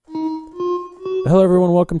Hello,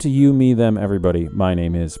 everyone. Welcome to You, Me, Them, Everybody. My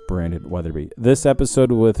name is Brandon Weatherby. This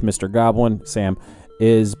episode with Mr. Goblin, Sam,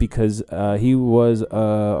 is because he was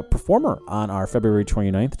a performer on our February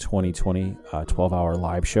 29th, 2020 12-hour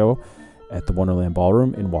live show at the Wonderland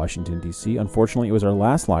Ballroom in Washington, D.C. Unfortunately, it was our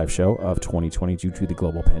last live show of 2020 due to the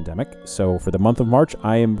global pandemic. So for the month of March,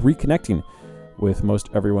 I am reconnecting with most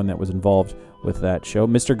everyone that was involved with that show.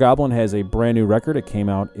 Mr. Goblin has a brand new record. It came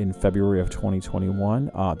out in February of 2021.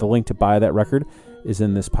 The link to buy that record is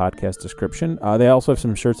in this podcast description. They also have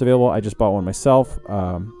some shirts available. I just bought one myself.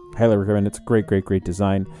 Highly recommend. It's a great, great, great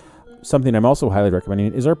design. Something I'm also highly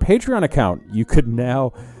recommending is our Patreon account. You could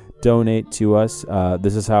now donate to us.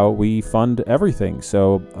 This is how we fund everything.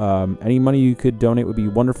 So any money you could donate would be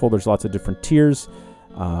wonderful. There's lots of different tiers.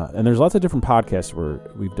 And there's lots of different podcasts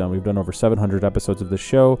we've done. We've done over 700 episodes of this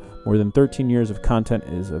show. More than 13 years of content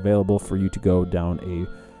is available for you to go down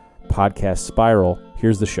a podcast spiral.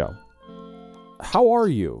 Here's the show. How are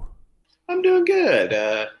you? I'm doing good.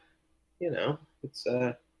 It's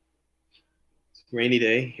a rainy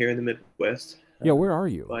day here in the Midwest. Yeah, where are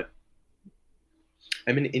you? But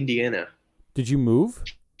I'm in Indiana. Did you move?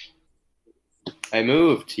 I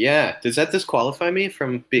moved. Yeah. Does that disqualify me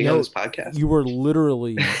from being on No, this podcast? you were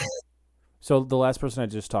literally. So the last person I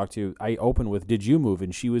just talked to, I opened with, "Did you move?"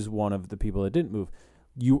 And she was one of the people that didn't move.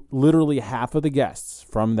 You literally half of the guests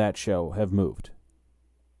from that show have moved.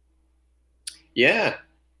 Yeah.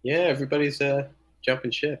 Yeah. Everybody's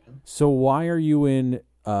jumping ship. So why are you in?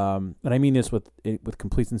 And I mean this with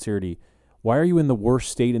complete sincerity. Why are you in the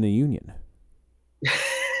worst state in the union?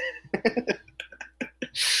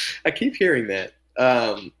 I keep hearing that.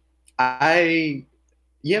 My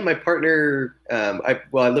partner. I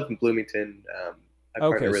live in Bloomington. My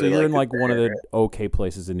Okay, partner so really you're in liked it like one of there. the okay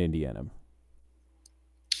places in Indiana.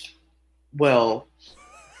 Well,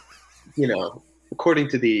 according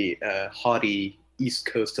to the haughty East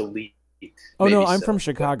Coast elite, Oh no, maybe I'm so. from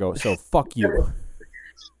Chicago, so fuck you.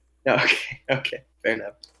 Okay, okay, fair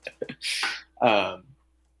enough. Um,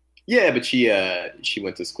 yeah, but she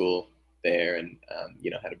went to school there, and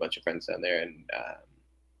had a bunch of friends down there, and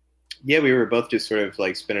yeah, we were both just sort of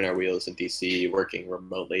like spinning our wheels in DC, working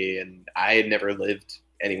remotely, and I had never lived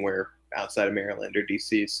anywhere outside of Maryland or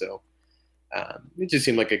DC, so it just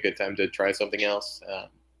seemed like a good time to try something else.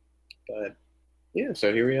 But yeah,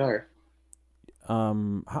 so here we are.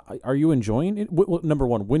 Are you enjoying it? Number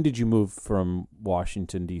one, when did you move from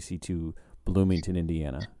Washington D.C. to Bloomington,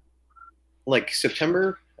 Indiana? Like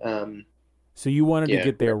September. So you wanted to Yeah,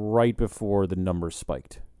 get there right before the numbers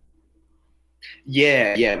spiked.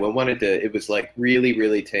 yeah. We wanted to. It was like really,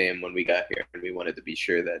 really tame when we got here, and we wanted to be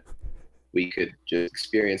sure that we could just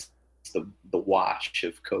experience the wash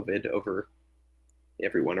of COVID over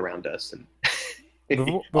everyone around us and Before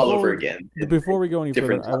all before over we again in before we go any further,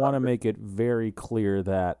 different I want to times. make it very clear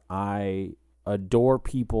that I adore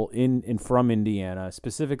people in and from Indiana,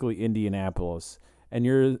 specifically Indianapolis, and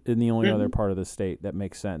you're in the only other Mhm. part of the state that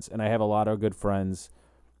makes sense. And I have a lot of good friends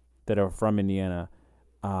that are from Indiana,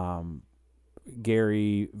 um,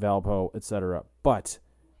 Gary, Valpo, etc. But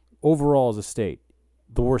overall, as a state,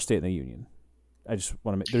 the worst state in the union. I just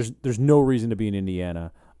want to make there's no reason to be in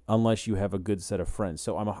Indiana unless you have a good set of friends.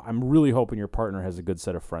 So I'm really hoping your partner has a good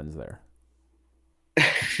set of friends there.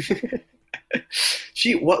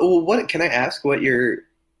 What can I ask what your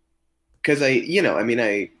because I mean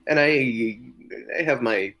I have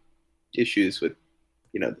my issues with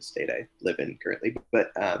the state I live in currently,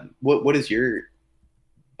 but what is your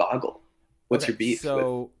boggle? What's Okay, your beef with?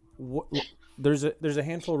 so there's a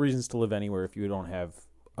handful of reasons to live anywhere if you don't have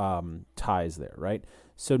ties there, right?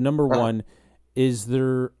 So number uh one, is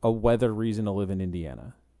there a weather reason to live in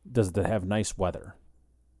Indiana? Does it have nice weather?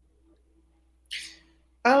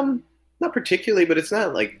 Um, Not particularly, but it's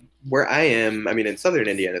not like where I am. I mean, in southern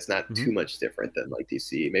Indiana, it's not Hmm. too much different than like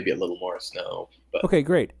DC. Maybe a little more snow, but Okay,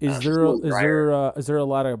 great. it's a little drier. Is there a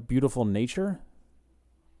lot of beautiful nature?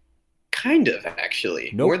 Kind of,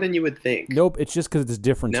 actually, more Nope. than you would think. Nope. It's just because it's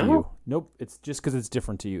different to No? you. Nope. It's just because it's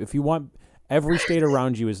different to you. If you want, every state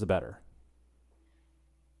around you is the better.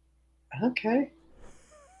 Okay.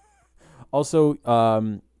 Also,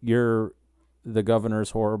 you're the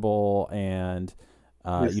governor's horrible, and This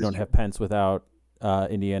you is don't true. have Pence without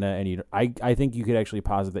Indiana, and I think you could actually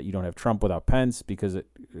posit that you don't have Trump without Pence because it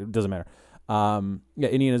doesn't matter. Yeah,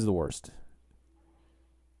 Indiana's the worst.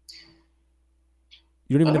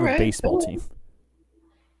 You don't even All have a right. baseball team.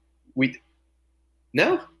 We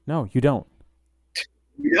no, No, you don't.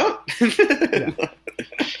 we don't. Yeah.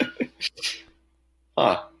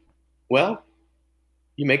 Huh. Well,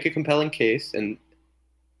 you make a compelling case, and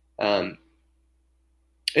um,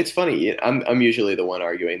 It's funny. I'm usually the one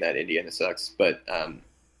arguing that Indiana sucks, but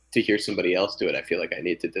to hear somebody else do it, I feel like I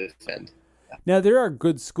need to defend. Now there are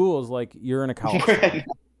good schools. Like you're in a college town, Right.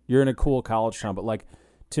 you're in a cool college town, but like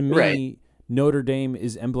to Right. me, Notre Dame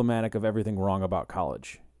is emblematic of everything wrong about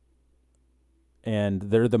college, and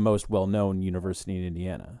they're the most well-known university in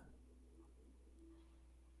Indiana.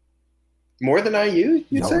 More than IU,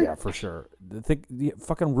 you'd Oh say? yeah, for sure. Think the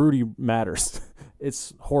fucking Rudy matters.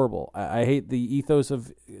 It's horrible. I hate the ethos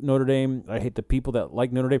of Notre Dame. I hate the people that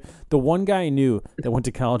like Notre Dame. The one guy I knew that went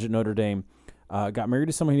to college at Notre Dame got married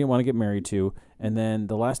to someone he didn't want to get married to, and then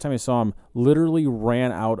the last time I saw him, literally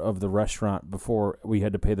ran out of the restaurant before we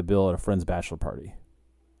had to pay the bill at a friend's bachelor party.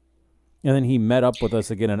 And then he met up with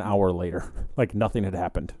us again an hour later, like nothing had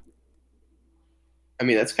happened. I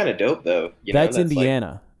mean, that's kind of dope, though. That's That's like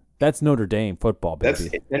Indiana. That's Notre Dame football, that's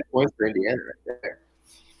baby. 10 points for Indiana right there.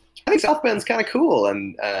 I think South Bend's kind of cool,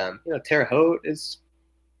 and Terre Haute is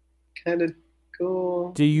kind of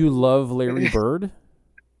cool. Do you love Larry Bird?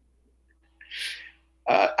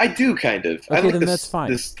 I do kind of. I Okay, like then this. that's fine.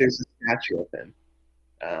 There's a statue of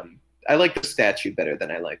him. I like the statue better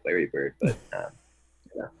than I like Larry Bird, but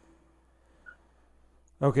you know.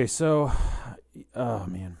 Okay, so, oh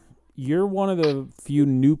man, you're one of the few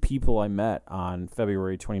new people I met on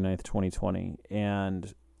February 29th, 2020,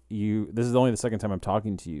 and this is only the second time I'm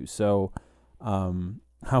talking to you. So,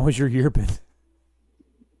 how has your year been?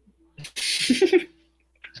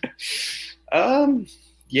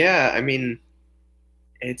 Yeah, I mean,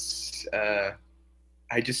 it's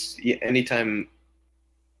I just anytime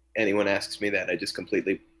anyone asks me that, I just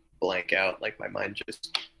completely blank out. Like my mind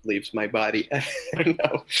just leaves my body. I don't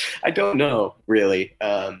know. I don't know really.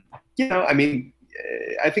 I mean,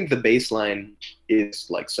 I think the baseline is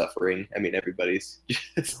like suffering. I mean, everybody's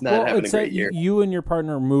just not Well, having a it's that great year. you and your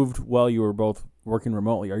partner moved while you were both working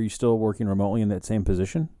remotely. Are you still working remotely in that same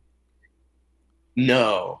position?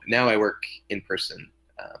 No, now I work in person.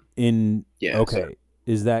 Yeah, Okay, so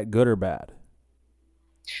is that good or bad?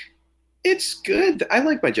 it's good. I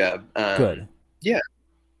like my job. Good. Yeah.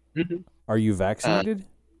 Mhm. Are you Uh, vaccinated?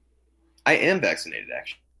 I am vaccinated, I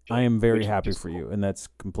actually, am very which happy is for cool. you, and that's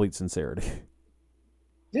complete sincerity.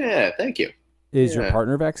 Yeah, thank you. Is your Yeah.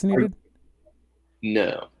 partner vaccinated?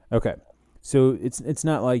 No. Okay. So it's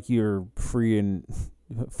not like you're free and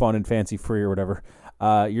fun and fancy free or whatever.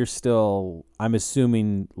 You're still, I'm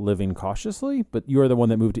assuming, living cautiously, but you are the one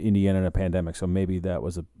that moved to Indiana in a pandemic, so maybe that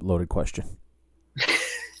was a loaded question.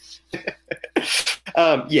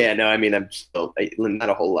 Yeah, no, I mean, not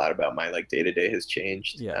a whole lot about my like day to day has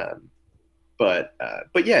changed. Yeah. But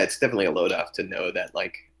yeah, it's definitely a load off to know that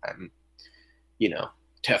like I'm, you know,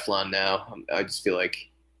 Teflon now. I just feel like,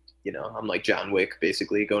 I'm like John Wick,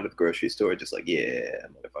 basically going to the grocery store, just like, yeah,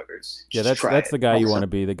 motherfuckers, Yeah, just try that's it. the guy you want to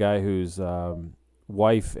be, the guy whose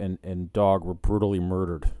wife and dog were brutally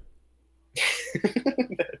murdered.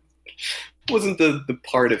 Wasn't the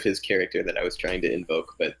part of his character that I was trying to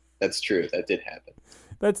invoke, but that's true. That did happen.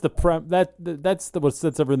 That's the that's the what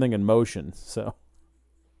sets everything in motion. So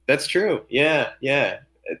That's true. Yeah, yeah.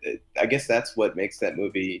 I guess that's what makes that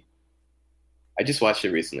movie. I just watched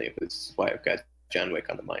it recently, which is why I've got John Wick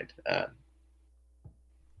on the mind. I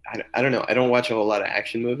don't know. I don't watch a whole lot of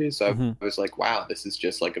action movies, so mhm. I was like, wow, this is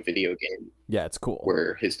just like a video game Yeah, it's cool.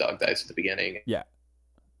 where his dog dies at the beginning. Yeah,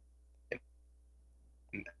 And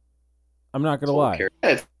I'm not gonna whole lie,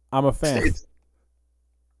 character. I'm a fan.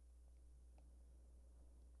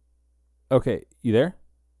 Okay, you there?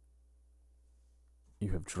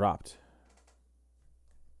 You have dropped.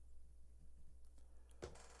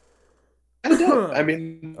 I don't. I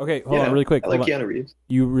mean, Okay, hold on, really quick. I like Hold on. Keanu Reeves.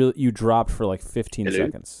 You dropped for like 15 Hello?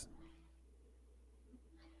 seconds.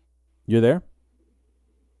 You're there?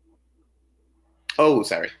 Oh,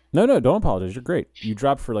 sorry. No, don't apologize. You're great. You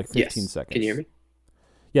dropped for like 15 Yes. seconds. Can you hear me?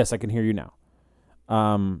 Yes, I can hear you now.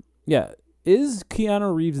 Yeah. Is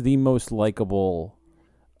Keanu Reeves the most likable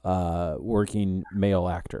working male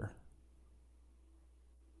actor?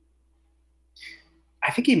 I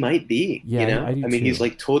think he might be. Yeah, I do I mean, he's too.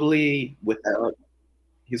 like totally without.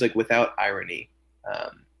 He's like without irony,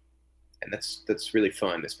 and that's really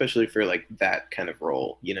fun, especially for like that kind of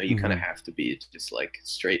role. You kind of Mhm. have to be just like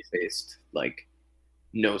straight faced, like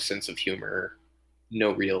no sense of humor,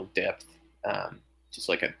 no real depth, just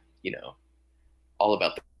like all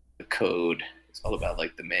about the code. It's all about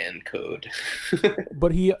like the man code.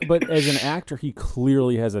 But as an actor, he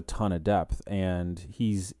clearly has a ton of depth, and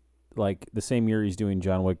he's like the same year he's doing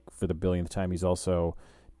John Wick for the billionth time. He's also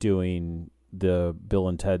doing the Bill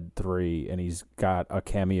and Ted 3, and he's got a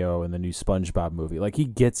cameo in the new SpongeBob movie. Like he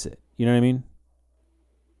gets it. You know what I mean?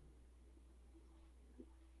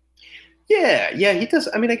 Yeah, he does.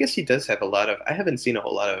 I mean, I guess he does have a lot of. I haven't seen a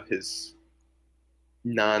whole lot of his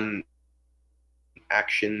non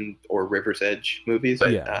action or River's Edge movies,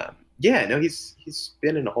 but Yeah. yeah, no, he's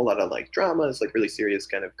been in a whole lot of like dramas, like really serious,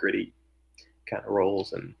 kind of gritty kind of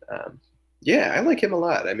roles, and yeah, I like him a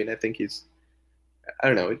lot. I mean, I think he's. I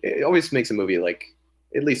don't know. It always makes a movie like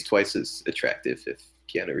at least twice as attractive if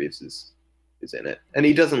Keanu Reeves is in it, and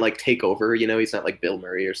he doesn't like take over. You know, he's not like Bill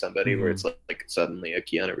Murray or somebody where Hmm. it's like suddenly a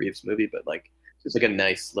Keanu Reeves movie, but like just like a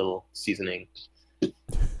nice little seasoning.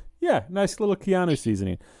 Yeah, nice little Keanu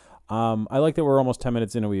seasoning. I like that we're almost 10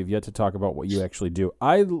 minutes in and we've yet to talk about what you actually do.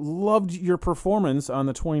 I loved your performance on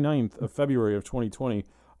the 29th of February of 2020.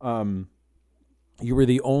 Um, you were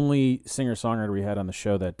the only singer songwriter we had on the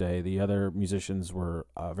show that day. The other musicians were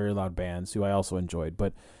very loud bands who I also enjoyed.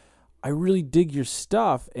 But I really dig your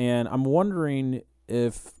stuff, and I'm wondering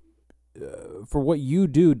if, for what you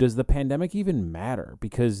do, does the pandemic even matter?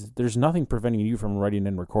 Because there's nothing preventing you from writing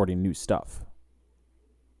and recording new stuff.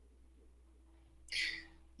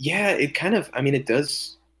 Yeah, it kind of. I mean, it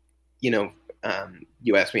does. You know,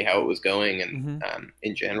 you asked me how it was going, and Mm-hmm.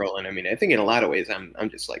 in general, and I mean, I think in a lot of ways, I'm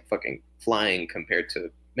just like fucking flying compared to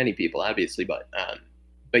many people, obviously, but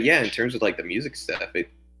yeah, in terms of like the music stuff, it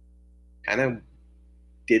kind of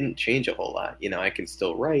didn't change a whole lot. You know, I can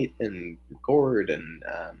still write and record and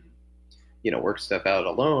work stuff out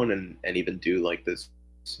alone and even do like this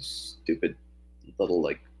stupid little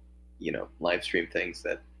like live stream things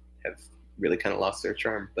that have really kind of lost their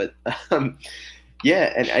charm. But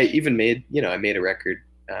yeah, and I even made I made a record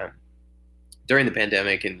um, during the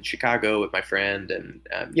pandemic in Chicago with my friend, and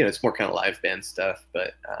it's more kind of live band stuff,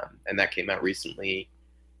 but and that came out recently,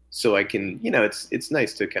 so I can it's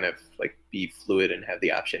nice to kind of like be fluid and have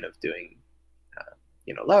the option of doing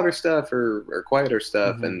louder stuff or quieter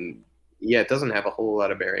stuff, Mm-hmm. and yeah, it doesn't have a whole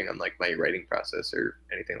lot of bearing on like my writing process or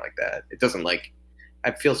anything like that. It doesn't like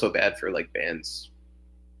I feel so bad for like bands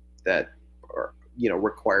that are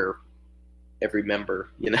require every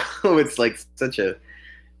member. It's like such a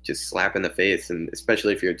just slap in the face, and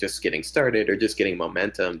especially if you're just getting started or just getting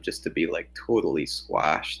momentum, just to be like totally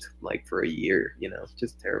squashed like for a year,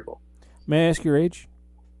 just terrible. May I ask your age?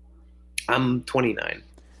 I'm 29.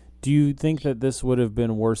 Do you think that this would have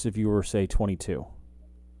been worse if you were, say, 22?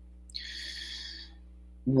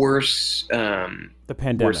 Worse, The worse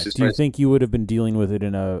pandemic. as Do far you as think you would have been dealing with it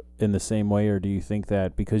in the same way, or do you think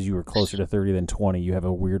that because you were closer to 30 than 20, you have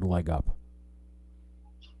a weird leg up?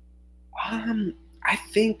 I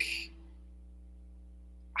think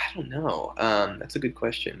I don't know. That's a good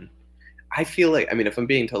question. I feel like, I mean, if I'm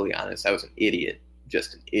being totally honest, I was an idiot,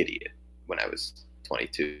 just an idiot when I was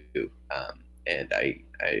 22. And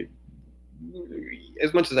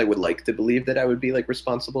as much as I would like to believe that I would be like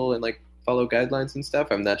responsible and like follow guidelines and stuff,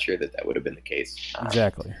 I'm not sure that that would have been the case.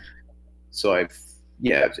 Exactly. So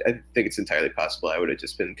yeah, I think it's entirely possible I would have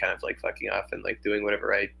just been kind of like fucking off and like doing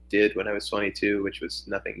whatever I did when I was 22, which was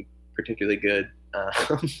nothing particularly good.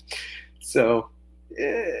 So,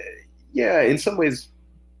 eh, yeah, in some ways,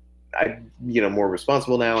 more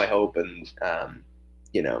responsible now, I hope, and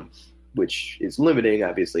you know, which is limiting,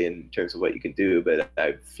 obviously, in terms of what you can do. But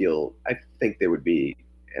I think there would be,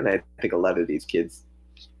 and I think a lot of these kids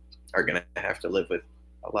are going to have to live with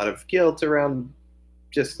a lot of guilt around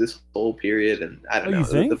just this whole period. And I Oh, don't you know,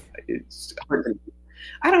 think? it's hard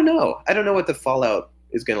I don't know. I don't know what the fallout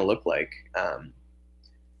is going to look like.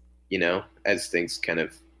 As things kind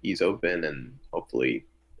of ease open and hopefully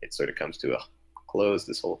it sort of comes to a close,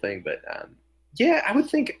 this whole thing. But yeah, I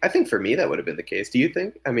think for me that would have been the case. Do you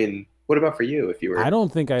think? I mean, what about for you if you I were,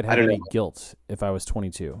 don't think I'd I have don't know. any guilt if I was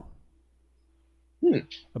 22 Hmm.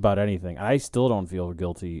 about anything. I still don't feel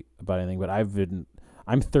guilty about anything, but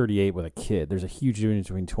I'm 38 with a kid. There's a huge difference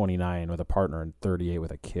between 29 with a partner and 38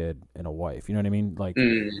 with a kid and a wife. You know what I mean? Like,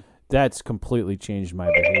 Mm. that's completely changed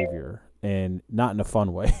my behavior, and not in a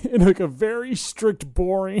fun way, in like a very strict,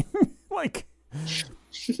 boring, like,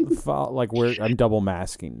 like where I'm double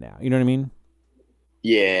masking now. You know what I mean?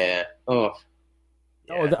 Yeah. Oh,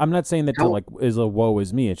 Oh, yeah. I'm not saying that to How, like is a woe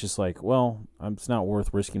is me. It's just like, well, it's not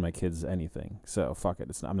worth risking my kids anything. So fuck it.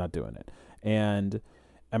 I'm not doing it. And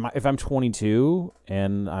if I'm 22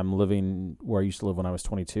 and I'm living where I used to live when I was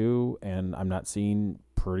 22, and I'm not seeing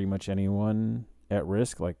pretty much anyone at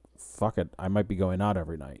risk, like fuck it. I might be going out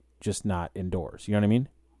every night, just not indoors. You know what I mean?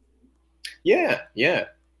 yeah. Yeah.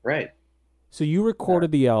 Right. So you Uh,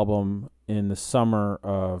 recorded the album in the summer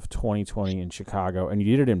of 2020 in Chicago, and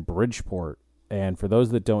you did it in Bridgeport. And for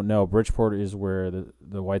those that don't know, Bridgeport is where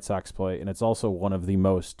the White Sox play, and it's also one of the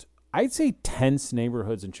most, I'd say, tense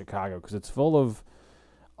neighborhoods in Chicago because it's full of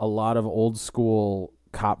a lot of old school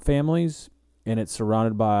cop families, and it's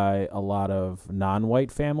surrounded by a lot of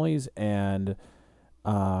non-white families. And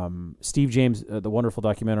Steve James, the wonderful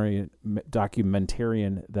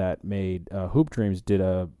documentarian that made Hoop Dreams, did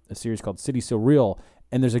a series called City So Real,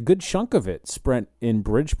 and there's a good chunk of it spent in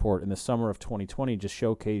Bridgeport in the summer of 2020, just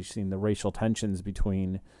showcasing the racial tensions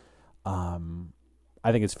between,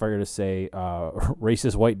 I think it's fair to say,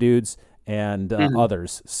 racist white dudes and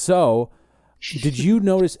others. So, did you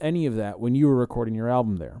notice any of that when you were recording your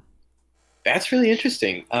album there? That's really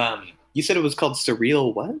interesting. You said it was called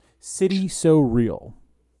Surreal what? City So Real.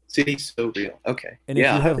 City So Real. Okay. And if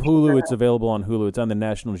Yeah, you I'll have have to check Hulu, that it's out. available on Hulu. It's on the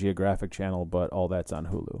National Geographic channel, but all that's on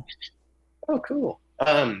Hulu. Oh, cool.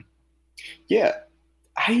 Yeah,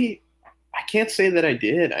 I I can't say that I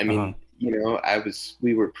did. I Uh huh. mean,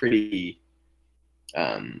 we were pretty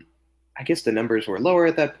um I guess the numbers were lower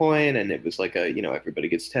at that point, and it was like everybody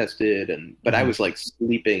gets tested, but I Hmm. was like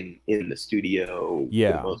sleeping in the studio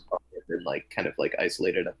for the Yeah. most part, and like kind of like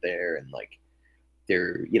isolated up there, and like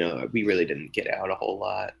we really didn't get out a whole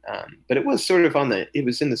lot. But it was sort of it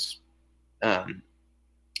was in this um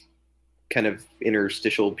kind of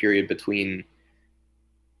interstitial period between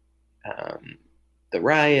um, the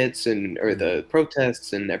riots or Mm. the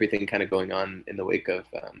protests and everything kind of going on in the wake of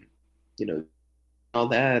you know all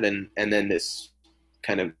that, and then this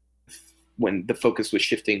kind of when the focus was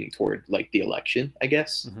shifting toward like the election, I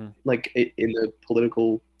guess, Hmm. like in the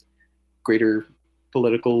greater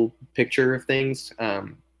political picture of things.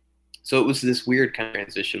 So it was this weird kind of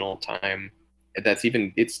transitional time.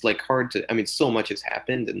 It's like hard to. I mean, so much has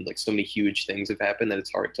happened, and like so many huge things have happened that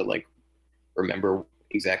it's hard to like remember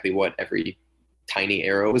exactly what every tiny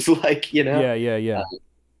arrow was like, Yeah, yeah, yeah.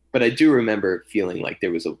 but I do remember feeling like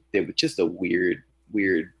there was just a weird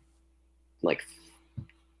like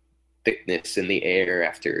thickness in the air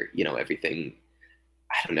after everything.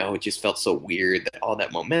 I don't know. It just felt so weird that all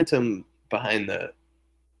that momentum behind the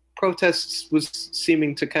protests was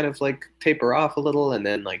seeming to kind of like taper off a little, and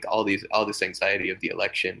then like all this anxiety of the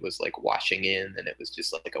election was like washing in, and it was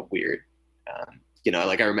just like a weird,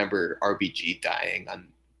 like I remember RBG dying on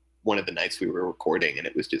one of the nights we were recording, and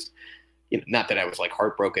it was just not that I was like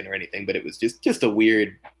heartbroken or anything, but it was just a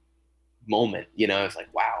weird moment. I was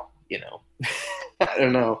like, wow, I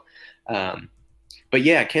don't know. Um, but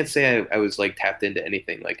yeah, I can't say I was like tapped into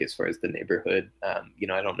anything like as far as the neighborhood. I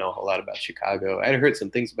don't know a whole lot about Chicago. I had heard some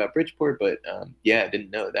things about Bridgeport, but yeah, I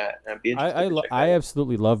didn't know that. I'd be interested to check that I out.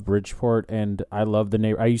 absolutely love Bridgeport, and I love the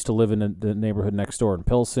neighbor. I used to live in the neighborhood next door in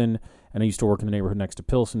Pilsen, and I used to work in the neighborhood next to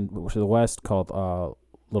Pilsen, to the west, called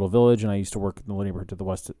Little Village, and I used to work in the neighborhood to the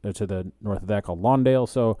west, to the north of that, called Lawndale.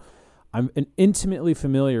 So I'm intimately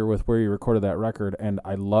familiar with where you recorded that record, and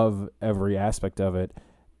I love every aspect of it,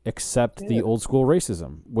 except the Yeah, old school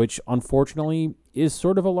racism, which unfortunately is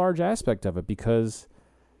sort of a large aspect of it because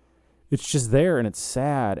it's just there and it's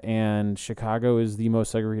sad. And Chicago is the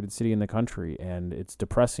most segregated city in the country, and it's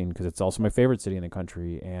depressing because it's also my favorite city in the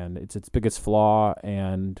country, and it's its biggest flaw.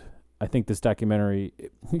 And I think this documentary,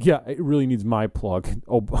 yeah, it really needs my plug.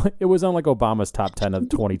 Oh, it was on like Obama's top 10 of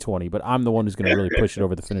 2020, but I'm the one who's going to really push it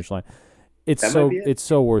over the finish line. that might be it. It's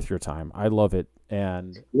so worth your time. I love it,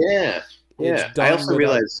 and Yeah, it's yeah. I done also without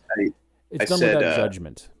realized I said,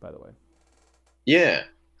 judgment. By the way, yeah,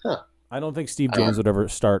 huh. I don't think Steve James Um, would ever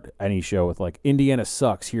start any show with like Indiana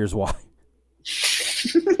sucks. Here's why.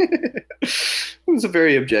 it was a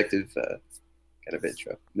very objective kind of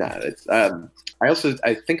intro. Nah, it's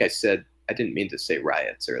I think I said I didn't mean to say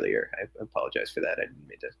riots earlier. I apologize for that. I didn't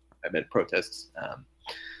mean to. I meant protests.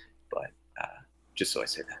 But just so I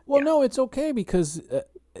say that. Well, no, it's okay because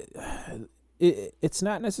it's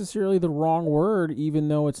not necessarily the wrong word, even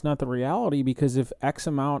though it's not the reality. Because if X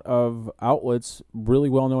amount of outlets, really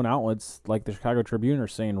well known outlets like the Chicago Tribune, are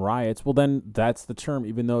saying riots, well, then that's the term,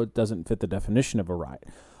 even though it doesn't fit the definition of a riot.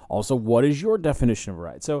 Also, what is your definition of a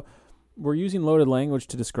riot? So we're using loaded language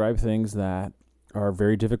to describe things that are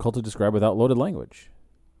very difficult to describe without loaded language.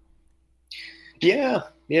 Yeah,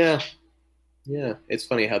 yeah, yeah. It's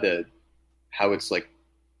funny how it's like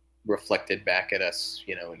reflected back at us,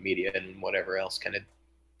 in media and whatever else kind of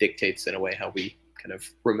dictates in a way how we kind of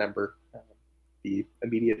remember the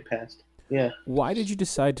immediate past. Yeah, Why did you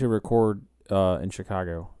decide to record in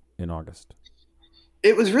Chicago in August?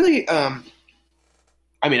 it was really. I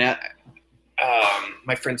mean,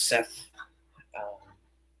 my friend Seth,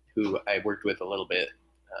 who I worked with a little bit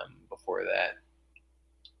before that,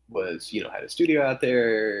 was had a studio out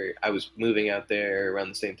there. I was moving out there around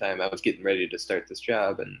the same time. I was getting ready to start this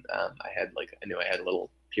job, and I knew I had a little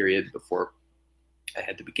period before I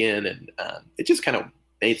had to begin, and it just kind of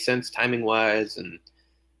made sense timing wise, and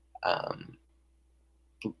um,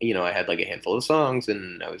 I had like a handful of songs,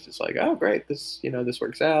 and I was just like, oh, great, this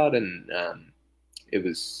works out, and it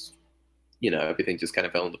was, everything just kind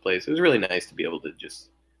of fell into place. It was really nice to be able to just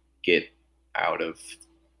get out of,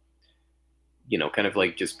 kind of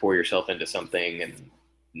like just pour yourself into something and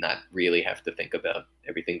not really have to think about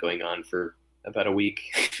everything going on for about a week.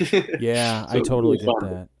 Yeah, So I it was totally really get fun.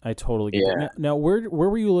 that. I totally get that. Yeah, Now, where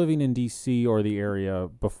were you living in DC or the area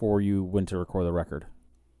before you went to record the record?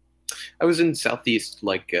 I was in Southeast,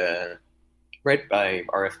 like right by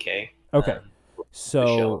RFK, Okay. the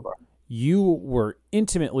shell So of our. you were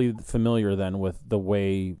intimately familiar then with the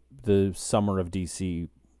way the summer of DC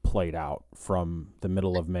played out from the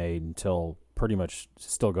middle of May until pretty much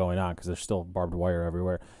still going on because there's still barbed wire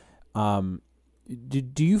everywhere. Um,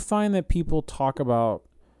 do you find that people talk about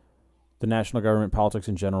the national government politics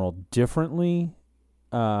in general differently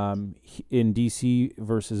in DC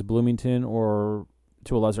versus Bloomington or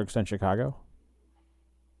to a lesser extent Chicago?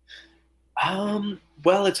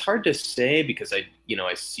 Well, it's hard to say because I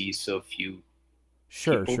see so few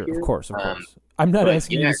Sure, people sure, of here. course, of Um, course. I'm not but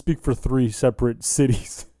asking you yeah. to speak for three separate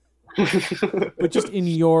cities, but just in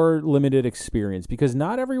your limited experience, because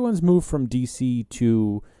not everyone's moved from DC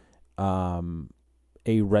to um,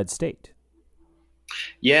 a red state.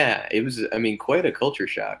 Yeah, it was, I mean, quite a culture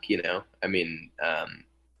shock, I mean,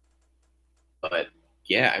 but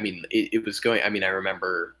yeah, I mean, it was going, I mean, I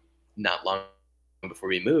remember not long before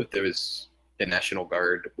we moved, there was the National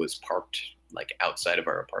Guard was parked like outside of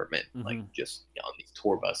our apartment, like Mm-hmm. just on these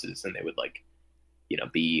tour buses, and they would like,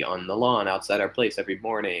 be on the lawn outside our place every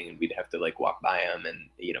morning, and we'd have to like walk by them, and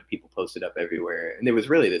people posted up everywhere, and there was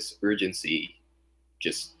really this urgency,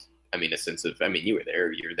 just, I mean, a sense of, I mean, you're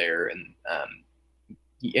there, and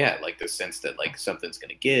yeah, like the sense that like something's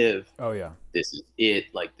gonna give. Oh yeah, This is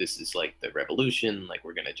it. Like this is like the revolution. Like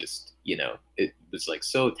we're gonna just, it was like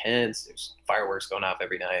so tense. There's fireworks going off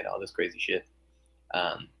every night, all this crazy shit.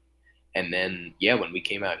 Um, and then yeah, when we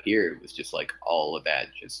came out here, it was just like all of that.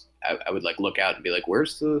 Just I would like look out and be like,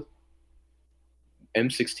 "Where's the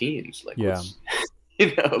M16s? Like yeah.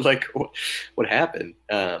 what's like what happened?"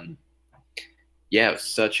 Yeah, it was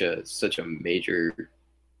such a major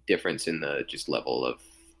difference in the just level of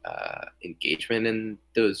engagement in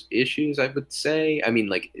those issues. I would say. I mean,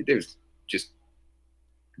 like there's just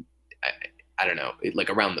I, I don't know, like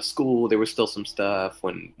around the school there was still some stuff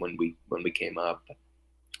when we came up.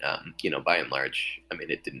 By and large, I mean,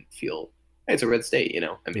 it didn't feel hey, it's a red state. I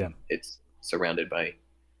Yeah. mean, it's surrounded by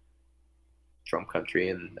Trump country,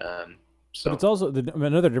 and But so it's also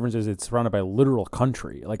another difference is it's surrounded by literal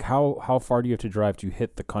country. Like how far do you have to drive to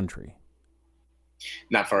hit the country?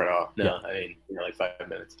 not far at all. Yeah, No, I mean, like 5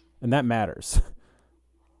 minutes. and that matters.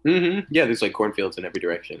 Yeah, there's like cornfields in every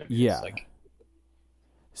direction. I mean, it's Yeah. like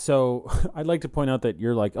So I'd like to point out that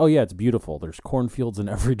you're like, oh yeah, it's beautiful. There's cornfields in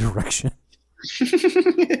every direction.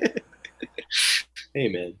 hey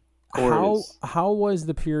man, corn is. How was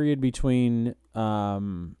the period between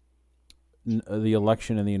the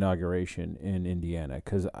election and the inauguration in Indiana?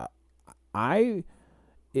 Because I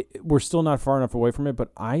we're still not far enough away from it,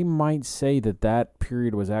 but I might say that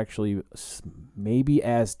period was actually maybe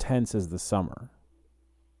as tense as the summer.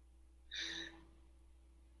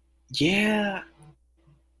 Yeah.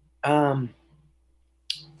 Um,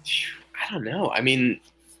 I don't know. I mean,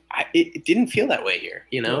 it didn't feel that way here.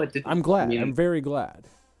 Good. It didn't. I'm I glad. I'm mean, very glad.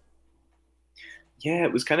 yeah,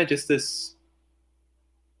 it was kind of just this.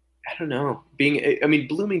 I don't know. Being, I mean,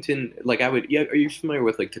 Bloomington. Like, I would. Yeah, are you familiar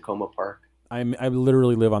with like Tacoma Park? I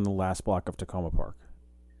literally live on the last block of Tacoma Park.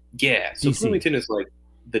 Yeah. So DC. Bloomington is like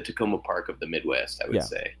the Tacoma Park of the Midwest, I would Yeah.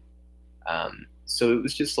 say. So it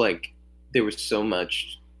was just like there was so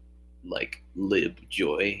much like lib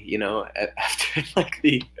joy, after like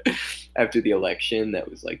after the election. That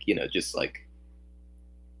was like just like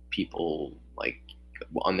people like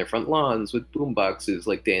on their front lawns with boom boxes,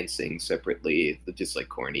 like dancing separately, just like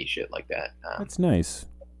corny shit like that. That's nice.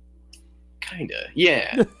 Kinda,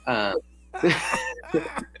 yeah.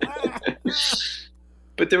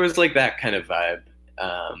 But there was like that kind of vibe,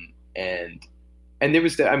 and there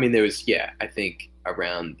was I mean, there was, yeah, I think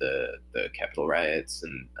around the Capitol riots,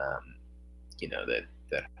 and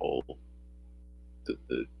that whole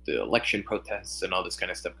the election protests and all this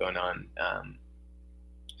kind of stuff going on.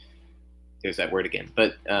 There's that word again,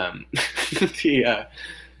 but the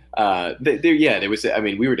yeah, there was. I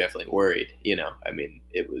mean, we were definitely worried. I mean,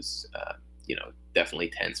 it was definitely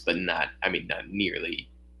tense, but not. I mean, not nearly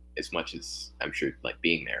as much as I'm sure like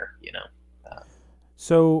being there. Uh,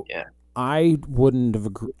 So yeah. I wouldn't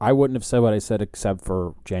have said what I said except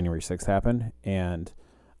for January 6th happened, and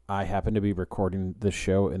I happened to be recording the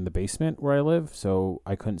show in the basement where I live, so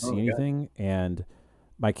I couldn't see Oh god. anything. And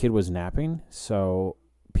my kid was napping, so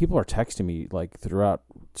people are texting me like throughout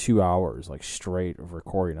 2 hours, like straight of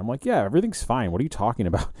recording. I'm like, yeah, everything's fine. What are you talking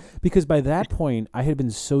about? Because by that point, I had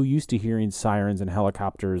been so used to hearing sirens and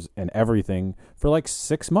helicopters and everything for like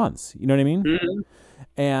 6 months. You know what I mean? Mm-hmm.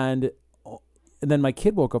 And then my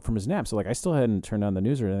kid woke up from his nap, so like I still hadn't turned on the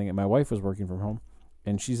news or anything. And my wife was working from home,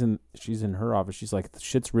 and she's in her office. She's like,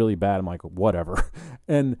 shit's really bad. I'm like, whatever.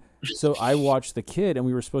 And so I watched the kid, and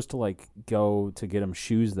we were supposed to like go to get him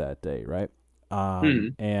shoes that day, right?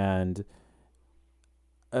 And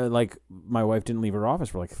like my wife didn't leave her office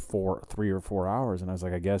for like 3 or 4 hours, and I was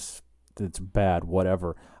like, I guess it's bad,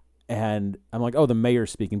 whatever. And I'm like, oh, the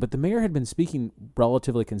mayor's speaking, but the mayor had been speaking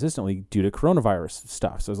relatively consistently due to coronavirus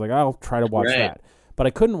stuff. So I was like, I'll try to watch that, but I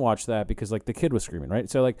couldn't watch that because like the kid was screaming, right?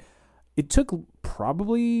 So like it took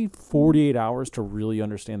probably 48 hours to really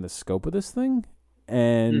understand the scope of this thing.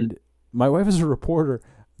 And my wife is a reporter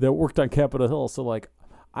that worked on Capitol Hill, so like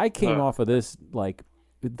I came off of this like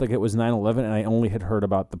it was 9/11, and I only had heard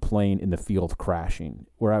about the plane in the field crashing,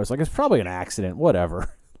 where I was like, it's probably an accident,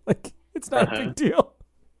 whatever. Like, it's not a big deal.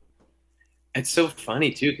 It's so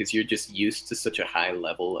funny too, because you're just used to such a high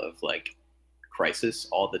level of like crisis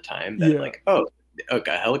all the time that like, oh,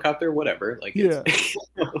 okay, helicopter, whatever. Like, it's,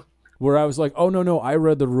 where I was like, oh no, I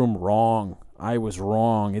read the room wrong. I was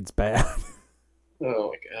wrong. It's bad.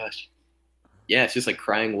 Oh my gosh. Yeah, it's just like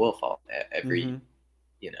crying wolf every,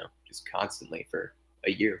 just constantly for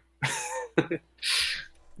a year.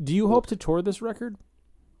 Do you hope to tour this record?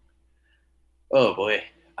 Oh boy.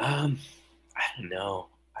 I don't know.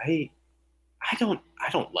 I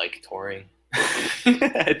don't like touring.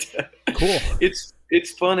 Cool.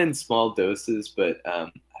 It's fun in small doses, but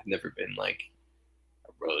I've never been like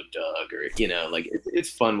a road dog or like it's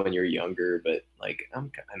fun when you're younger, but like I'm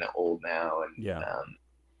kind of old now, and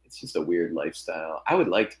it's just a weird lifestyle. I would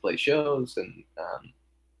like to play shows, and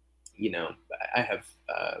I have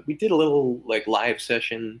we did a little like live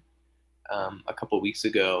session a couple weeks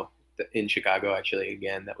ago in Chicago, actually.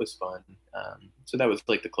 Again, that was fun. So that was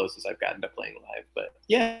like the closest I've gotten to playing live. But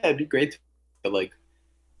yeah, it'd be great to like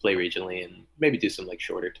play regionally and maybe do some like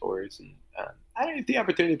shorter tours. And if the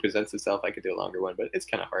opportunity presents itself, I could do a longer one. But it's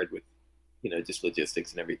kind of hard with just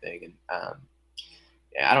logistics and everything. And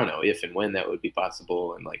I don't know if and when that would be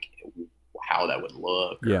possible, and like how that would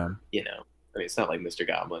look. Yeah. Or, I mean, it's not like Mr.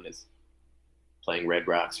 Goblin is playing Red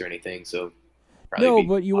Rocks or anything. So no,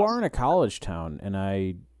 but you are in a college town, and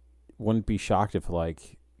I wouldn't be shocked if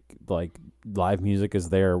like live music is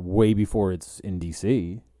there way before it's in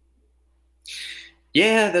DC.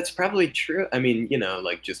 Yeah, that's probably true. I mean,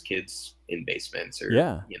 like just kids in basements or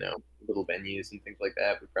little venues and things like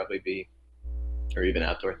that would probably be, or even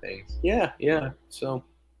outdoor things. Yeah. So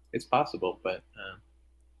it's possible, but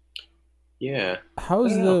yeah.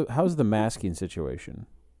 How's the masking situation?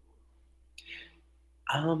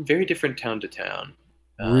 Very different town to town.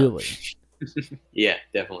 Really? Yeah,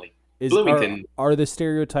 definitely. Bloomington. Are the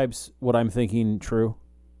stereotypes what I'm thinking true?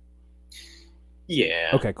 Yeah.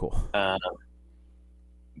 Okay, cool.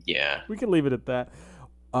 Yeah. We can leave it at that.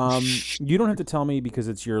 You don't have to tell me because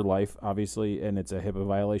it's your life, obviously, and it's a HIPAA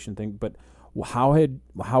violation thing, but how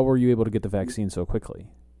were you able to get the vaccine so quickly?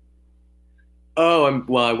 Oh,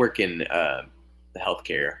 I work in the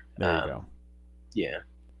healthcare. There you go. Yeah.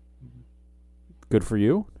 Good for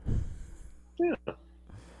you. Yeah.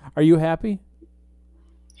 Are you happy?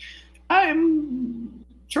 I'm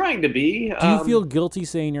trying to be. Do you feel guilty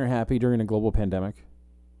saying you're happy during a global pandemic?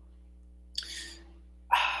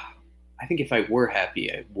 I think if I were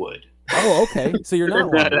happy, I would. Oh, okay. So you're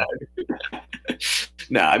not lying.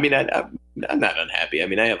 No, I mean, I'm not unhappy. I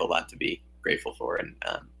mean, I have a lot to be grateful for, and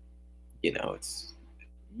it's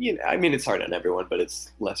I mean, it's hard on everyone, but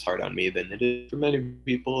it's less hard on me than it is for many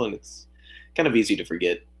people, and it's kind of easy to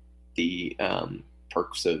forget the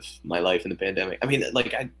perks of my life in the pandemic. I mean,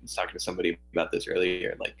 like I was talking to somebody about this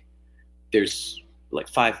earlier. Like, there's like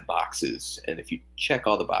 5 boxes, and if you check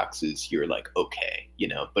all the boxes, you're like okay,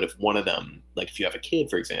 But if one of them, like if you have a kid,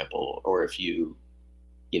 for example, or if you,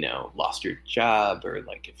 lost your job, or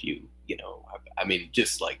like if you, I mean,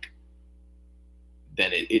 just like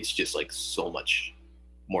then it's just like so much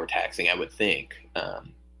more taxing, I would think.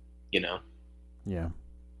 Yeah.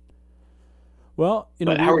 Well,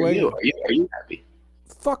 but how are you? Are you happy?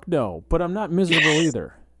 Fuck no, but I'm not miserable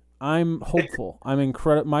either. I'm hopeful. I'm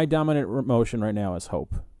incredible. My dominant emotion right now is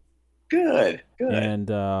hope. Good. And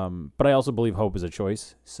but I also believe hope is a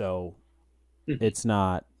choice. So it's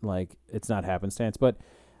not happenstance. But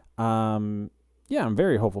yeah, I'm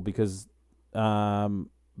very hopeful because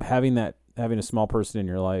having a small person in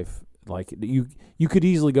your life Like you could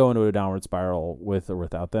easily go into a downward spiral with or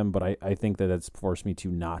without them, but I think that that's forced me to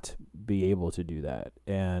not be able to do that.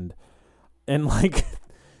 And like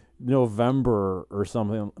November or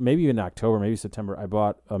something, maybe even October, maybe September, I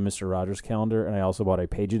bought a Mr. Rogers calendar, and I also bought a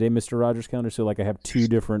Page a Day Mr. Rogers calendar. So like I have two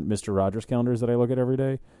different Mr. Rogers calendars that I look at every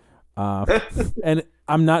day. And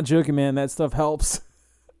I'm not joking, man. That stuff helps.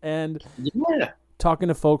 And talking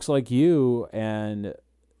to folks like you, and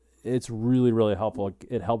it's really, really helpful.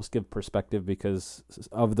 It helps give perspective because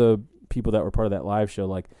of the people that were part of that live show.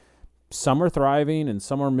 Like, some are thriving and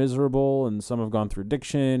some are miserable, and some have gone through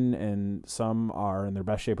addiction, and some are in their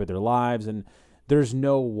best shape of their lives. And there's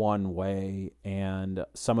no one way. And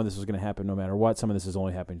some of this is going to happen no matter what. Some of this is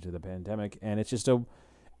only happening to the pandemic. And it's just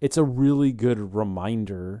it's a really good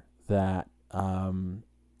reminder that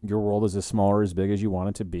your world is as small or as big as you want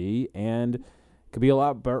it to be, and it could be a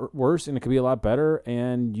lot worse, and it could be a lot better,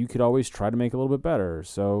 and you could always try to make it a little bit better.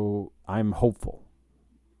 So I'm hopeful.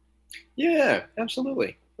 Yeah,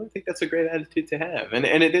 absolutely. I think that's a great attitude to have, and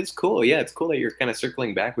it is cool. Yeah, it's cool that you're kind of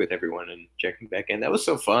circling back with everyone and checking back in. That was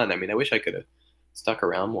so fun. I mean, I wish I could have stuck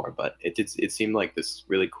around more, but it seemed like this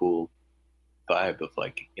really cool vibe of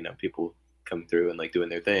like, you know, people come through and like doing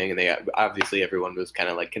their thing, and they obviously everyone was kind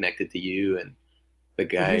of like connected to you, and the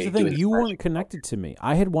guy. Here's the thing: you weren't connected to me.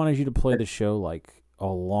 I had wanted you to play the show like a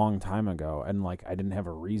long time ago, and like I didn't have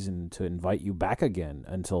a reason to invite you back again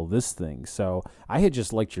until this thing. So I had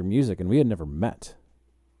just liked your music, and we had never met.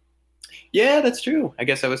 Yeah, that's true. I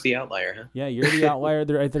guess I was the outlier, huh? Yeah, you're the outlier.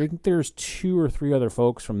 I think there's 2 or 3 other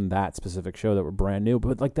folks from that specific show that were brand new.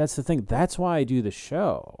 But like that's the thing. That's why I do the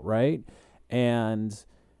show, right? And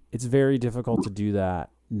it's very difficult to do that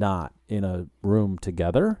not in a room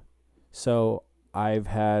together. So I've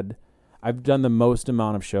done the most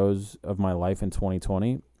amount of shows of my life in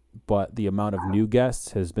 2020, but the amount of new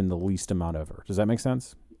guests has been the least amount ever. Does that make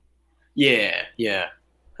sense? Yeah.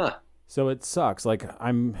 Huh. So it sucks. Like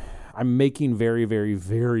I'm making very, very,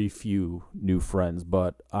 very few new friends,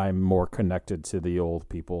 but I'm more connected to the old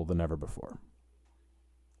people than ever before.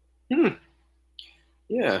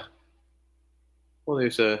 Yeah. Well,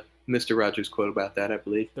 there's a Mr. Rogers quote about that, I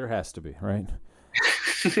believe. There has to be, right?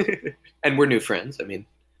 And we're new friends. I mean,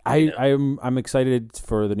 I'm excited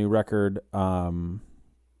for the new record.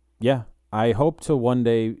 Yeah, I hope to one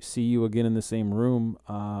day see you again in the same room.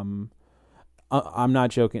 I'm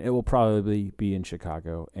not joking. It will probably be in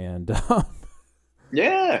Chicago, and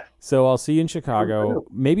yeah. So I'll see you in Chicago,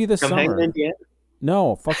 maybe this summer. Hang in Indiana.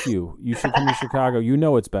 No, fuck you. You should come to Chicago. You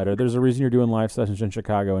know it's better. There's a reason you're doing live sessions in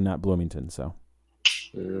Chicago and not Bloomington. So,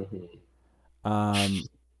 I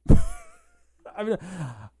mean,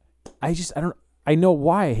 I know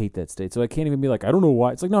why I hate that state, so I can't even be like, I don't know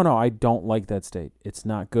why. It's like, no, I don't like that state. It's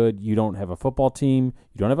not good. You don't have a football team.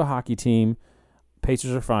 You don't have a hockey team.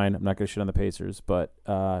 Pacers are fine. I'm not going to shit on the Pacers, but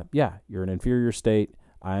yeah, you're an inferior state.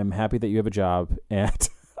 I'm happy that you have a job, and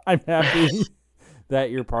I'm happy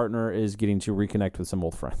that your partner is getting to reconnect with some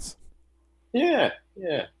old friends. Yeah.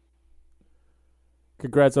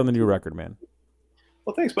 Congrats on the new record, man.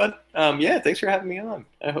 Well, thanks, bud. Yeah, thanks for having me on.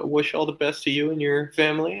 I wish all the best to you and your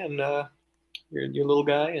family and your little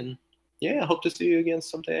guy. And yeah, I hope to see you again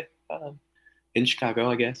someday in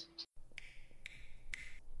Chicago, I guess.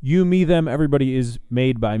 You, Me, Them, Everybody is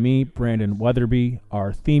made by me, Brandon Weatherby.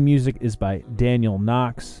 Our theme music is by Daniel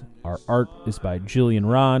Knox. Our art is by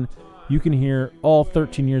Jillian Ron. You can hear all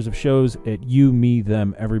 13 years of shows at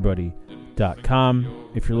youmethemeverybody.com.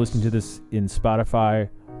 If you're listening to this in Spotify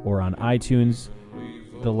or on iTunes,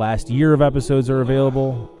 the last year of episodes are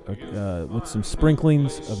available with some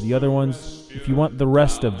sprinklings of the other ones. If you want the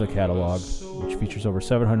rest of the catalog, which features over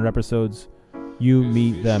 700 episodes,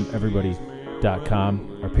 youmethemeverybody.com.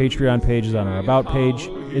 Our Patreon page is on our About page.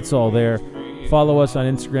 It's all there. Follow us on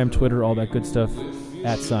Instagram, Twitter, all that good stuff,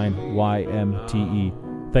 @YMTE.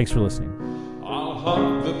 Thanks for listening. I'll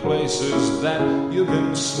hunt the places that you've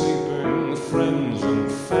been sleeping, friends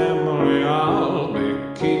and family. I'll be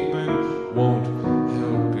keeping